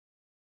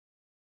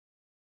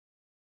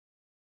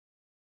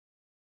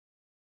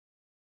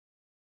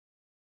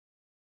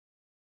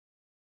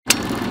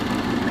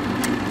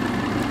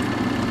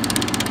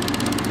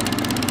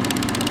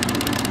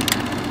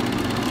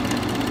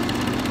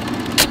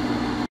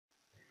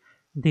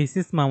This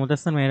is Mahmoud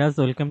Hassan Mehraj.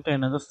 Welcome to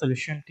another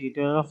solution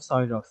tutorial of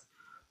SolidWorks.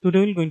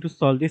 Today we are going to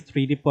solve this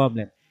 3D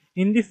problem.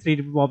 In this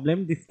 3D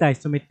problem, this is the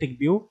isometric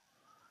view.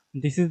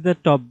 This is the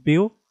top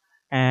view,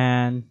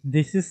 and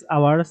this is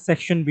our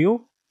section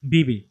view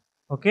BB.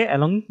 Okay,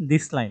 along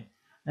this line,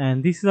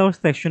 and this is our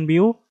section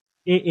view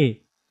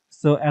AA.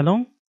 So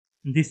along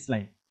this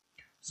line.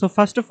 So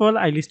first of all,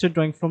 I listed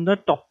drawing from the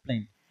top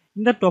plane.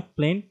 In the top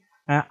plane,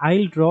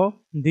 I'll draw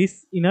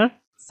this inner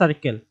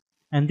circle,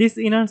 and this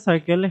inner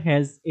circle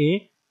has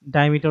a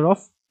diameter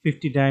of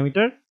 50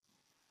 diameter.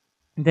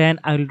 Then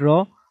I'll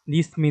draw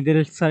this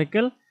middle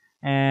circle,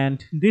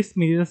 and this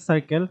middle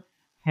circle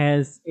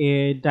has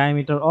a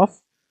diameter of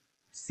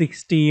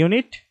 60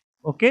 unit.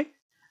 Okay,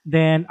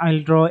 then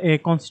I'll draw a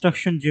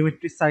construction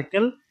geometry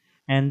circle,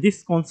 and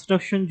this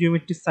construction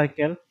geometry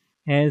circle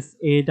has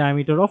a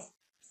diameter of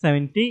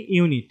 70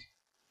 unit.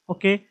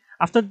 Okay,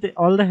 after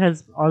all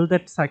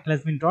that circle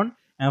has been drawn,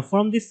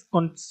 from this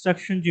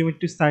construction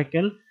geometry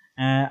circle,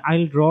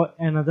 I'll draw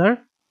another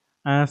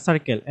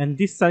circle, and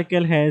this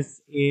circle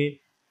has a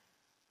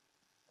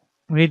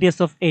radius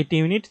of 8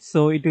 units,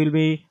 so it will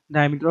be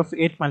diameter of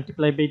 8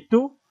 multiplied by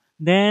 2.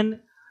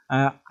 Then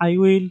I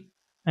will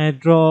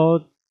draw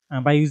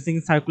by using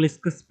circular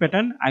sketch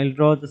pattern. I'll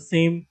draw the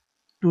same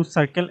two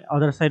circle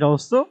other side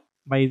also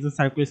by using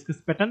circular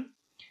sketch pattern.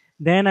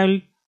 Then I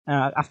will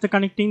after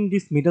connecting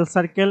this middle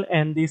circle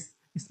and this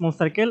small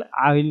circle,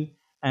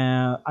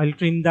 I'll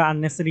trim the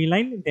unnecessary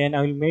line. Then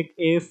I will make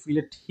a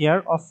fillet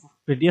here of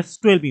radius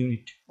 12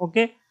 unit.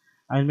 Okay,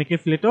 I will make a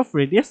fillet of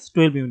radius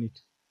 12 unit.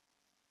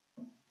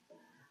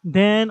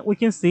 Then we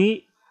can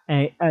see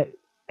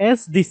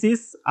as this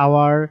is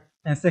our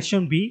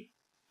section B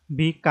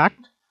cut.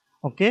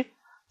 Okay,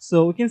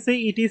 so we can say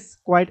it is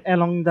quite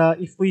along the,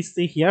 if we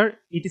see here,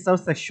 it is our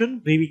section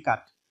BB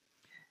cut,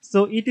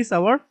 so it is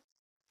our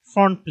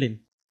front plane.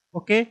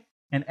 Okay,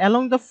 and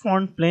along the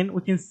front plane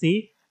we can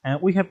see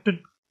we have to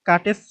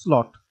cut a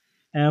slot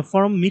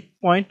from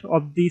midpoint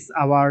of this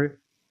our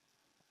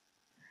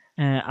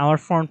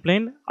front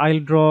plane. I'll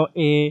draw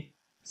a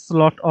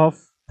slot of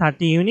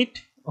 30 unit.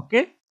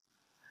 Okay,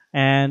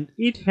 and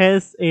it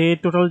has a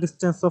total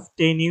distance of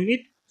 10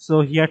 unit,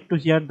 so here to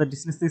here the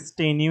distance is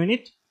 10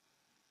 unit.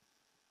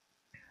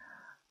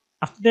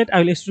 After that, I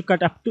will extrude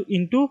cut up to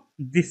into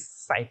this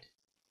side.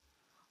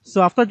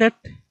 So after that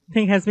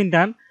thing has been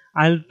done,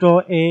 I'll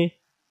draw a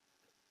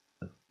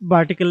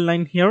vertical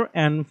line here,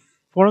 and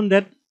from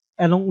that,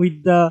 along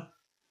with the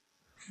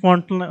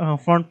front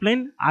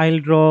plane, I'll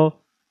draw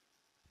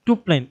two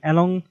plane.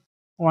 Along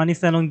one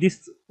is along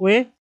this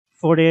way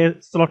for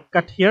a slot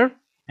cut here,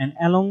 and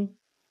along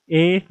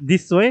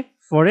this way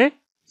for a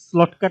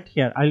slot cut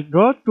here. I'll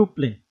draw two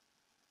plane,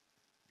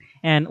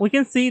 and we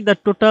can see the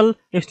total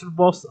extrude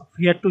box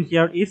here to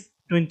here is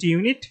 20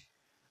 unit.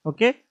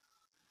 Okay,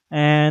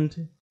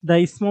 and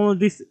the small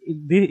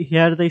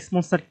here the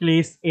small circle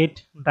is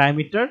 8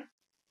 diameter.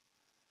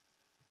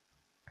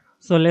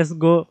 So let's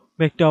go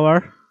back to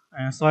our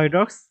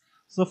SolidWorks.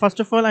 So first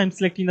of all, I'm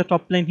selecting the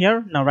top plane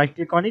here. Now right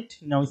click on it.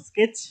 Now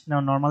sketch.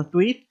 Now normal to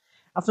it.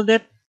 After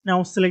that,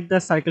 now select the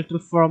circle tool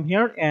from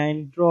here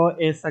and draw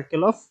a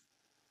circle of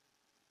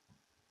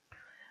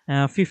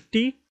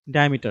 50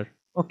 diameter.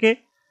 Okay,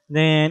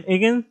 then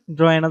again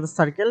draw another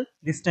circle.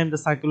 This time the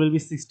circle will be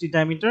 60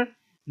 diameter.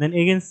 Then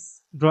again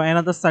draw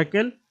another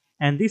circle,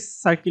 and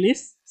this circle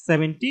is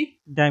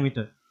 70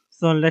 diameter.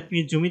 So let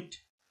me zoom it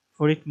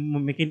for it,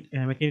 making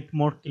it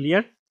more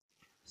clear.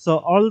 So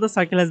all the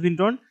circle has been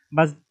drawn,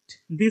 but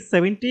this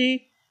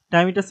 70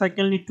 diameter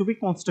circle need to be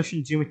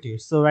construction geometry.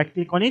 So right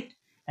click on it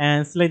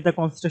and select the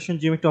construction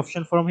geometry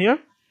option from here,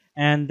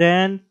 and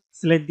then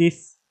select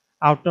this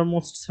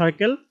outermost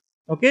circle.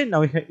 Okay,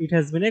 now it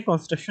has been a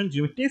construction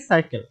geometry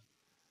circle.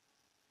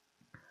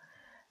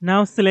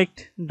 Now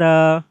select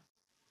the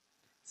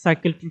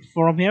circle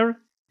from here,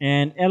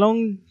 and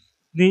along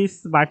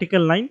this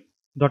vertical line,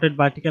 dotted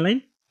vertical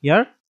line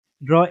here,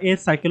 draw a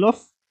circle of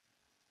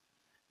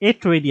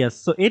 8 radius.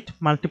 So 8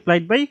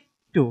 multiplied by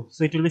 2,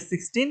 so it will be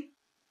 16.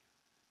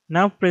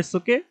 Now press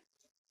OK.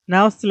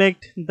 Now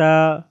select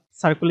the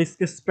circle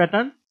sketch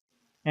pattern,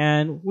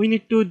 and we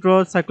need to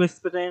draw circle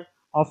sketch pattern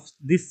of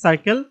this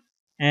circle,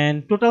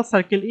 and total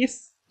circle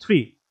is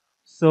 3,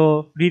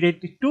 so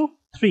rewrite it to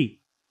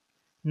 3.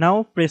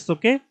 Now press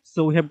OK.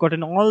 So we have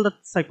gotten all the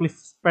circle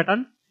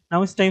pattern.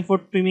 Now it's time for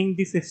trimming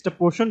this extra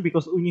portion,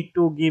 because we need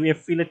to give a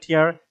fillet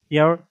here,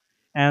 here,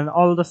 and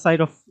all the side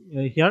of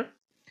here.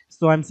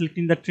 So I'm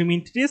selecting the trim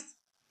entities.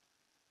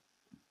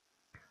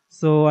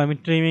 So I'm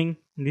trimming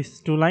this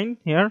two line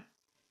here.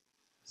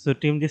 So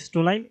trim this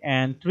two line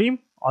and trim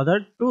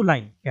other two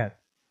line here.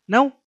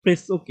 Now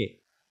press OK.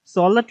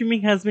 So all the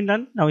trimming has been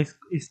done. Now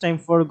it's time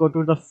for go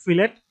to the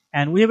fillet,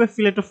 and we have a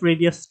fillet of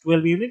radius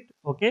 12 unit.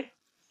 Okay,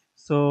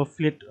 so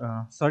fillet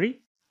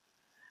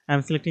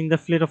I'm selecting the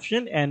fillet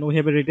option, and we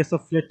have a radius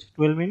of fillet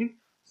 12 unit.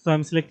 So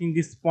I'm selecting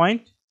this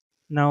point.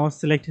 Now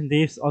selecting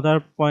this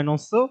other point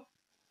also.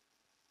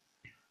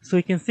 So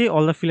you can see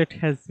all the fillet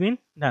has been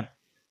done.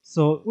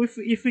 So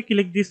if we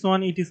click this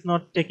one, it is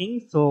not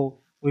taking, so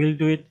we will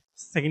do it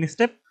second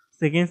step.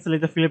 So again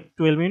select the fillet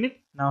 12 unit.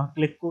 Now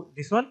click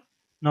this one.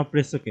 Now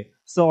press OK.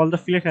 So all the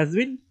fillet has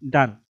been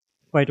done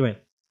quite well.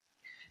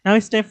 Now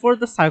it's time for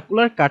the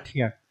circular cut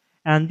here,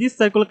 and this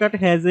circular cut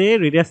has a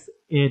radius,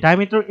 a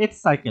diameter 8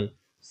 circle.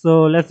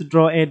 So let's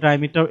draw a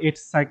diameter 8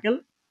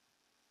 circle.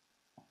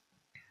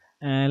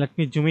 Let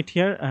me zoom it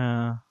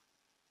here.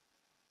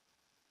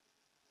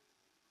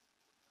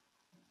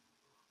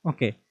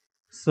 Okay,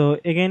 so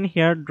again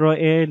here draw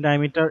a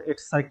diameter 8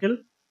 circle.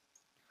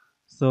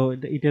 So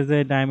it is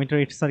a diameter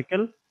 8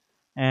 circle,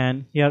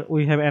 and here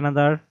we have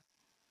another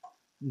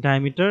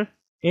diameter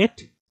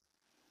 8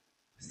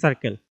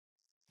 circle.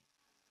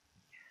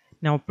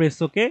 Now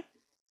press OK.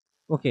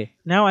 Okay,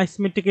 now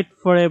isometric it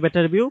for a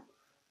better view.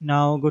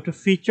 Now go to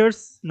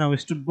features. Now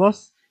extrude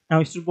boss.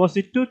 Now extrude boss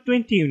it to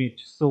 20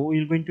 unit. So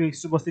we're going to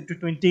extrude boss it to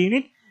 20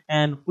 unit,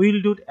 and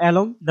we'll do it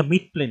along the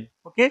mid plane.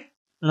 Okay,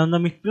 along the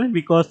mid plane,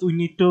 because we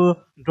need to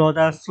draw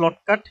the slot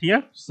cut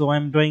here. So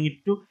I'm drawing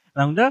it to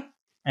along the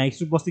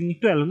extrude bossing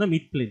it to along the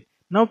mid plane.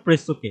 Now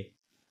press OK.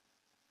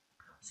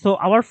 So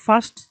our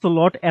first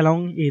slot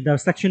along the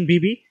section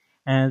BB,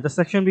 and the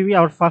section BB,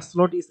 our first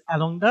slot is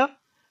along the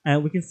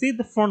we can see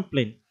the front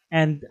plane,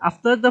 and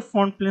after the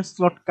front plane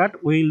slot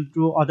cut we will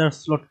do other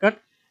slot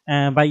cut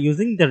by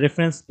using the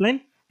reference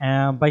plane,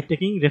 by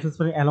taking reference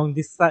plane along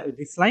this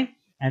line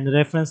and the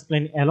reference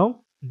plane along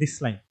this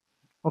line.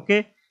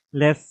 Okay,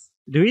 let's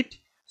do it.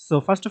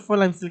 So first of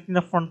all I'm selecting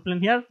the front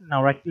plane here.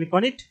 Now right click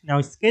on it.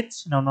 Now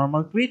sketch. Now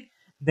normal to it.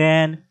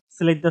 Then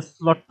select the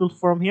slot tool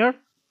from here.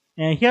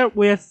 Here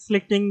we are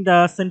selecting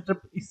the center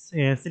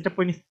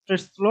point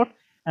stretch slot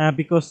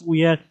because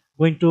we are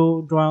going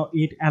to draw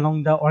it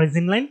along the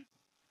origin line.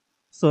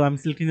 So I'm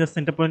selecting the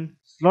center point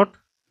slot.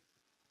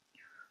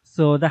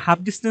 So the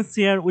half distance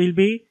here will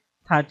be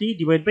 30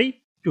 divided by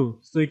 2.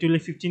 So it will be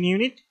 15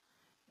 unit,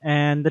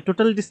 and the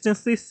total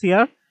distance is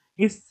here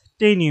is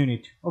 10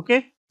 unit.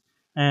 Okay,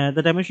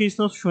 the dimension is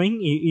not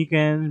showing. You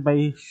can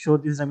show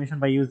this dimension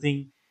by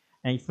using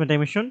expert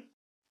dimension.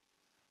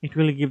 It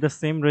will give the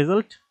same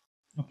result.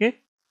 Okay,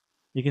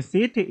 you can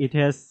see it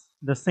has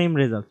the same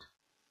result.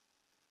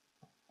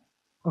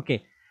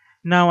 Okay,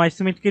 now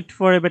isometric it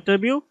for a better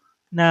view.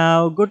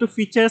 Now go to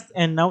features,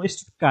 and now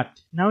is to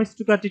cut. Now is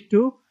to cut it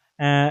to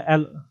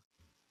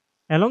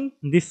along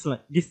this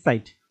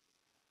side.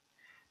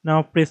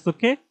 Now press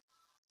OK.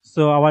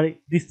 So our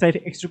this side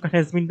extrude cut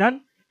has been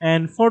done,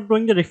 and for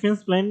drawing the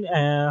reference plane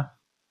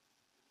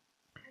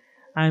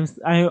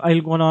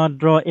I'll gonna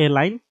draw a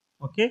line.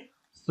 Okay,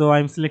 so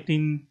I'm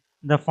selecting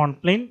the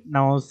front plane.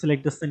 Now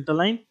select the center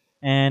line,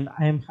 and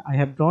I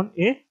have drawn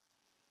a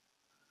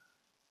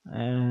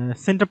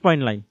center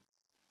point line.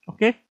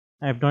 Okay,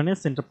 I have drawn a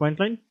center point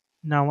line.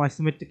 Now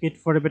isometric it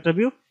for a better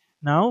view.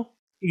 Now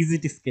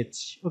exit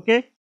sketch.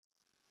 Okay,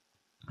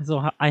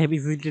 so I have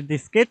exited the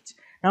sketch.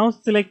 Now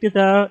select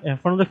the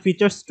from the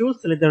features tool,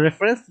 select the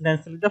reference,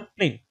 then select the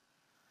plane,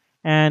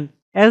 and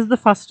as the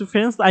first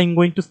reference I'm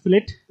going to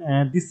select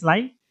this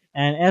line,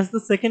 and as the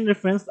second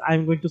reference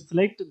I'm going to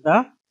select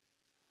the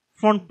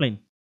front plane.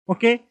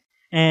 Okay,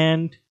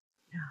 and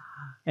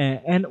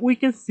we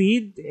can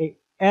see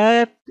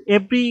at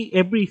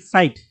every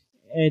side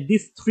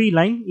this three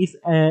line is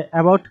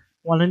about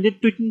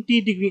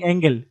 120-degree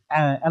angle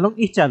along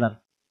each other.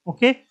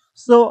 Okay,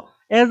 so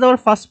as our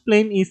first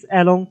plane is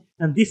along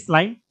this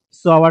line,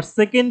 so our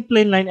second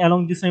plane line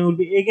along this line will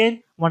be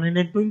again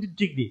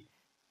 120-degree.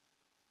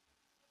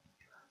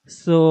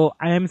 So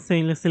I am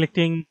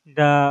selecting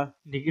the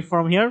degree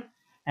from here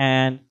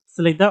and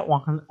select the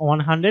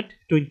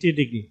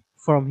 120-degree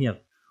from here.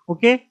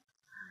 Okay,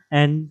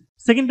 and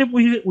second step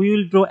we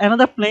will draw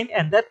another plane,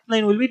 and that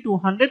plane will be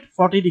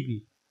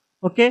 240-degree.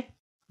 Okay,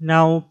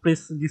 now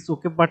press this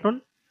OK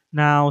button.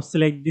 Now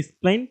select this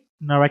plane.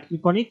 Now right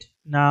click on it.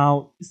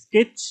 Now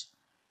sketch.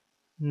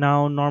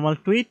 Now normal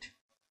to it.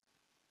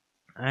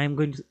 I am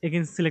going to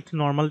again select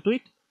normal to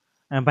it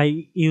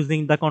by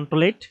using the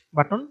Ctrl 8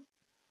 button.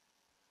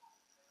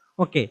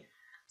 Okay,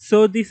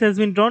 so this has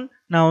been drawn.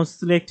 Now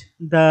select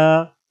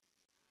the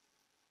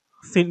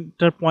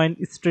center point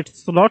straight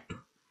slot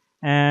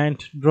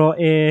and draw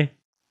a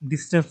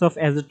distance of,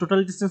 as the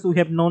total distance we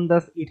have known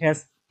that it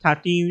has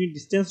 30 unit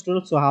distance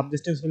total, so half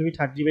distance will be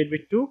 30 divided by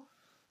 2,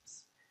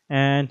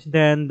 and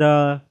then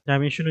the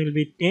dimension will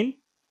be 10.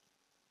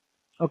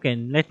 Okay,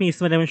 let me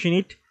dimension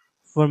it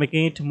for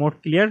making it more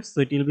clear.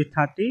 So it will be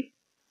 30,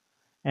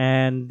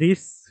 and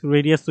this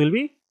radius will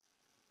be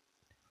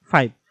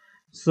 5.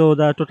 So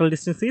the total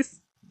distance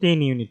is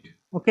 10 unit.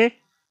 Okay,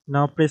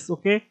 now press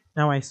OK.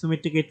 Now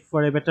isometric it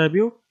for a better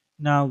view.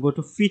 Now go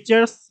to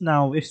features.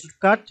 Now extrude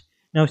cut.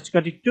 Now extrude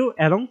cut it to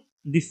along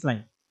this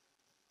line.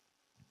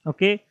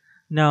 Okay,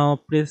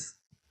 now press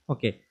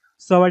OK.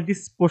 So our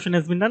this portion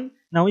has been done.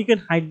 Now we can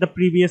hide the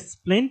previous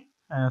plane.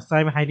 So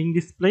I'm hiding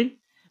this plane.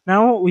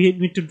 Now we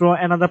need to draw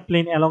another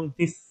plane along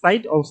this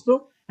side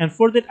also, and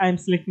for that I'm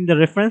selecting the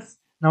reference.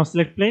 Now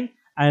select plane.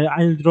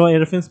 I'll draw a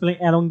reference plane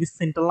along this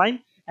center line,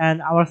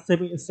 and our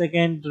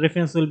second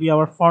reference will be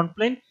our front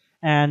plane,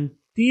 and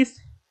this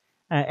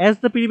as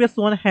the previous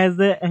one has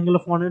the angle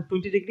of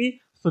 120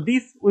 degree, So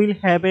this will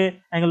have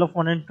a angle of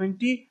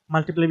 120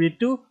 multiplied by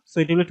 2, so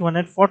it will be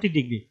 240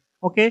 degree.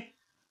 Okay,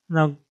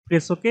 now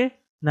press OK.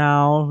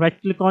 Now right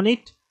click on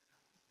it.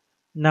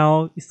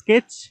 Now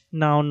sketch.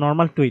 Now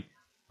normal to it.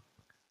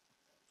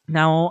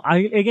 Now I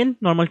will again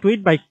normal to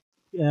it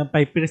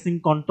by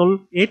pressing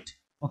Ctrl 8.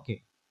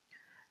 Okay.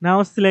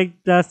 Now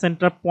select the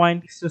center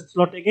point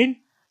slot again.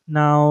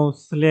 Now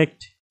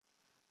select.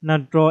 Now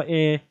draw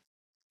a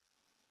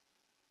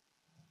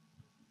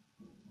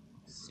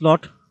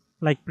slot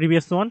like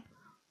previous one.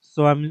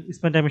 So I'm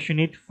spent dimension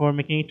it for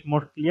making it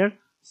more clear.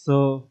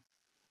 So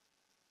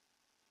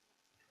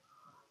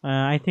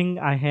I think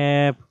I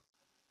have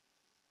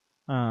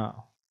uh,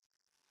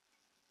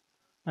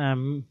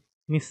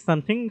 missed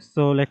something.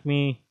 So let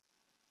me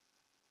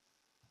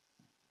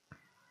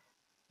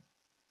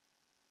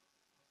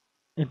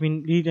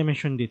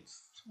redimension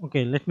this.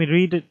 Okay, let me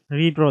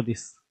redraw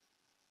this.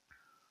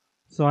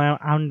 So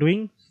I'm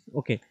doing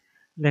okay.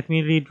 Let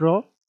me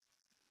redraw.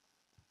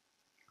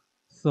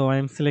 So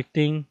I'm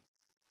selecting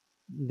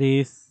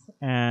this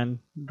and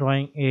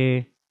drawing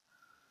a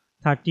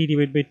 30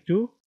 divided by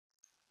 2,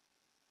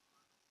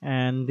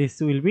 and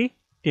this will be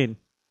 10.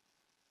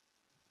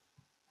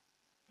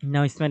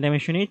 Now it's my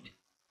dimension it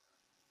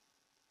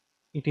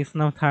is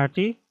now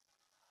 30,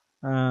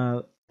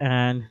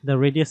 and the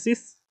radius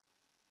is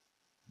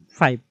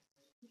 5,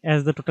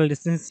 as the total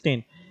distance is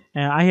 10.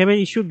 I have an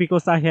issue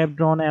because I have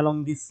drawn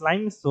along this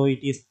line, so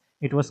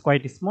it was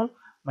quite small,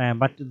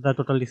 but the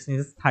total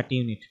distance is 30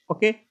 unit.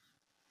 Okay,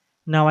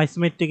 now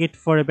isometric it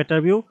for a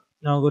better view.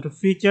 Now go to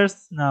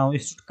features. Now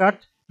is to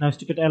cut. Now is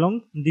to cut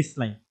along this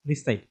line,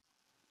 this side.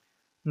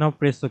 Now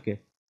press OK.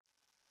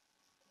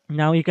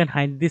 Now you can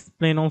hide this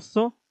plane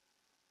also,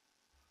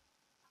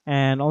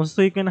 and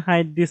also you can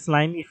hide this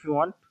line if you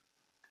want.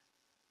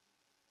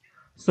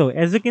 So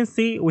as you can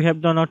see, we have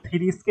done our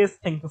 3D sketch.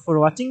 Thank you for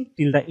watching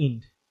till the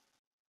end.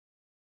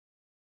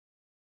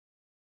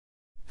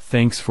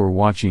 Thanks for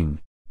watching,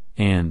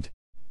 and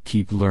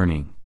keep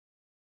learning.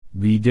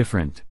 Be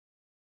different.